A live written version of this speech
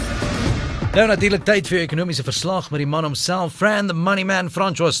Nou natuurlijk tyd vir ekonomiese verslag met die man homself, the money man,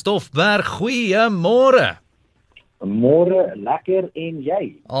 Francois Stofberg. Goeiemôre. Môre, lekker en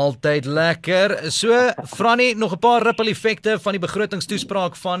jy? Altyd lekker. So, Frannie, nog 'n paar ripple effekte van die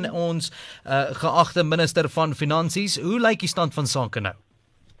begrotingstoespraak van ons geagte minister van Finansies. Hoe lyk die stand van sake nou?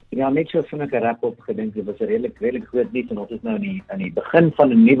 Ja, net so vinnig 'n wrap op gedink. Dit was 'n redelik groot nuus en ons is nou in die begin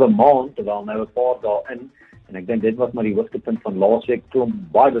van 'n nuwe maand, terwyl nou 'n paar dae in. En ek dink dit was maar die hoogtepunt van laasweek, klomp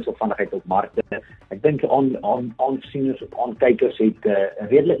baie wisselvalligheid op markte. Ek dink aansieners of aankykers het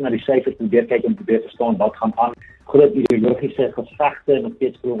redelik na die syfers probeer kyk en probeer verstaan wat gaan aan. Groot ideologiese gevegte en nog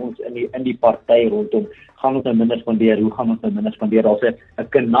steeds vir ons in die party rondom. Gaan ons nou minder spandeer? Hoe gaan ons nou minder spandeer? Daar's 'n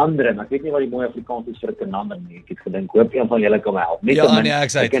conundrum. Ek weet nie wat die mooi Afrikaans is vir 'n conundrum nie. Ek het gedink, hoop een van julle kan my help. Ek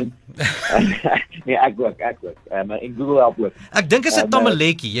sê dit. Nee, ek ook. Maar in Google help ook. Ek dink is 'n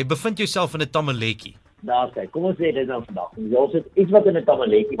tamaletjie. Jy bevind jouself in 'n tamaletjie. Nou, kom ons sê dit nou vandag. Ons het iets wat in 'n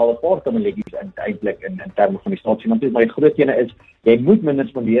tamaletjie, wel 'n paar tamaletjies eintlik in terme van die staatsfinansies, maar die groot ene is jy moet minder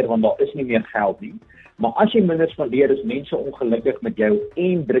spandeer want daar is nie meer geld nie. Maar as jy minder spandeer, is mense ongelukkig met jou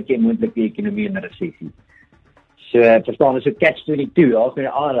en druk jy moontlik die ekonomie in 'n resessie. So, verstaan, is so catch-22, als jy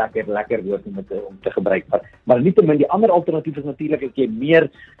lekker woord om te gebruik. Maar nietemin, die ander alternatief is natuurlik dat jy meer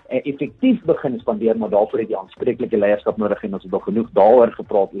effektief begin spandeer, maar daarvoor het jy aanspreeklike leierskap nodig en ons het al genoeg daaroor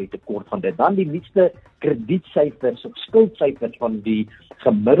gepraat oor die tekort van dit. Dan die nuutste kredietsyfers of skuldsyfers van die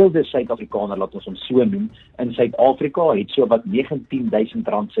gemiddelde Suid-Afrikaner, laat ons hom so noem, in Suid-Afrika het so wat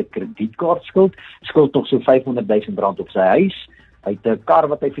R19.000 se kredietkaartskuld, skuld nog so R500.000 op sy huis. Hy het 'n kar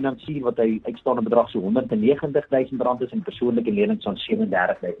wat hy finansier, wat hy uitstaande bedrag so R190.000 is en persoonlike lenings van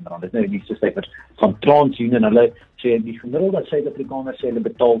R37.000. Dis nou die nuutste syfers van TransUnion. Hulle sê die gemiddelde Suid-Afrikaner sê hulle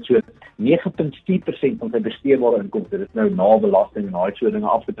betaal so 9.4% van sy besteedbare inkomste. Dit is nou na belasting en daai so dinge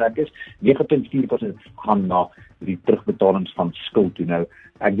afgetrek is. 9.4% gaan na die terugbetalings van skuld toe. Nou,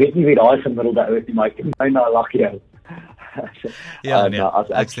 ek weet nie wie daai gemiddelde ou is nie, maar ek nou na lag jou. Ja, as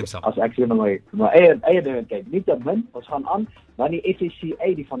ek sê maar eie ding kyk, nietemin, ons gaan aan, dan die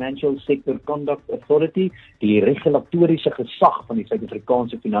FSCA, die Financial Sector Conduct Authority, die regulatoriese gesag van die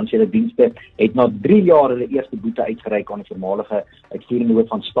Suid-Afrikaanse finansiële dienste, het na 3 jaar hulle eerste boete uitgereik aan die voormalige uitvoerende hoof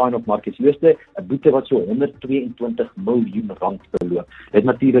van Steinhoff, Marcus Jooste, 'n boete wat so R122 miljoen beloop. Dit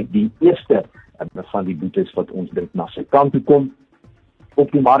natuurlik die eerste van die boetes wat ons dit na sy kant toe kom.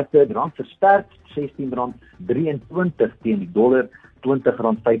 Op die markte, die rand versterk, R16.23 teen die dollar,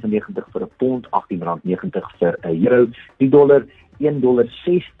 R20.95 vir 'n pond, R18.90 vir 'n euro, die dollar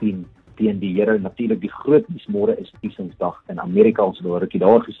 $1.16 teen die euro. Natuurlik die groot nuus môre is Dinsdag in Amerika, ons het al 'n rukkie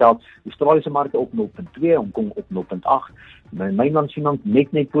daaroor gesels. Australiese markte op 0.2, Hong Kong op 0.8. Mainland China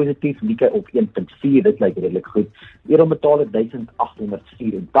net positief, Nikkei op 1.4, dit lyk redelik goed. Euro betaal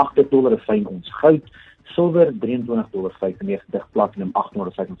 $1,884, 'n fyn ons goud. Silwer $23.95, platinum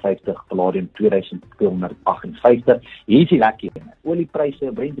 $855, palladium $2,258. Hier is die lekker ene.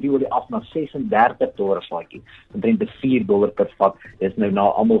 Oliepryse, Brent olie af na $36 saaitjie. Omtrent $4 per vat. Dis nou na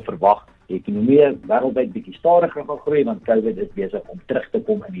almal verwag. Die ekonomie wêreldwyd bietjie stadiger gaan groei want COVID is besig om terug te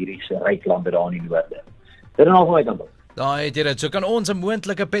kom in hierdie ryk lande daar in die noorde. Dit is al van my kant af. Daai het jy dit. So kan ons 'n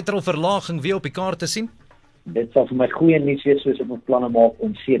moontlike petrolverlaging weer op die kaart te sien. Dit sal vir my goeie nuus wees soos ons planne maak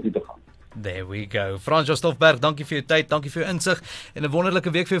om see toe te gaan. There we go. Francois Stofberg, dankie vir jou tyd, dankie vir jou insig en 'n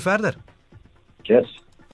wonderlike week vir jou verder. Cheers.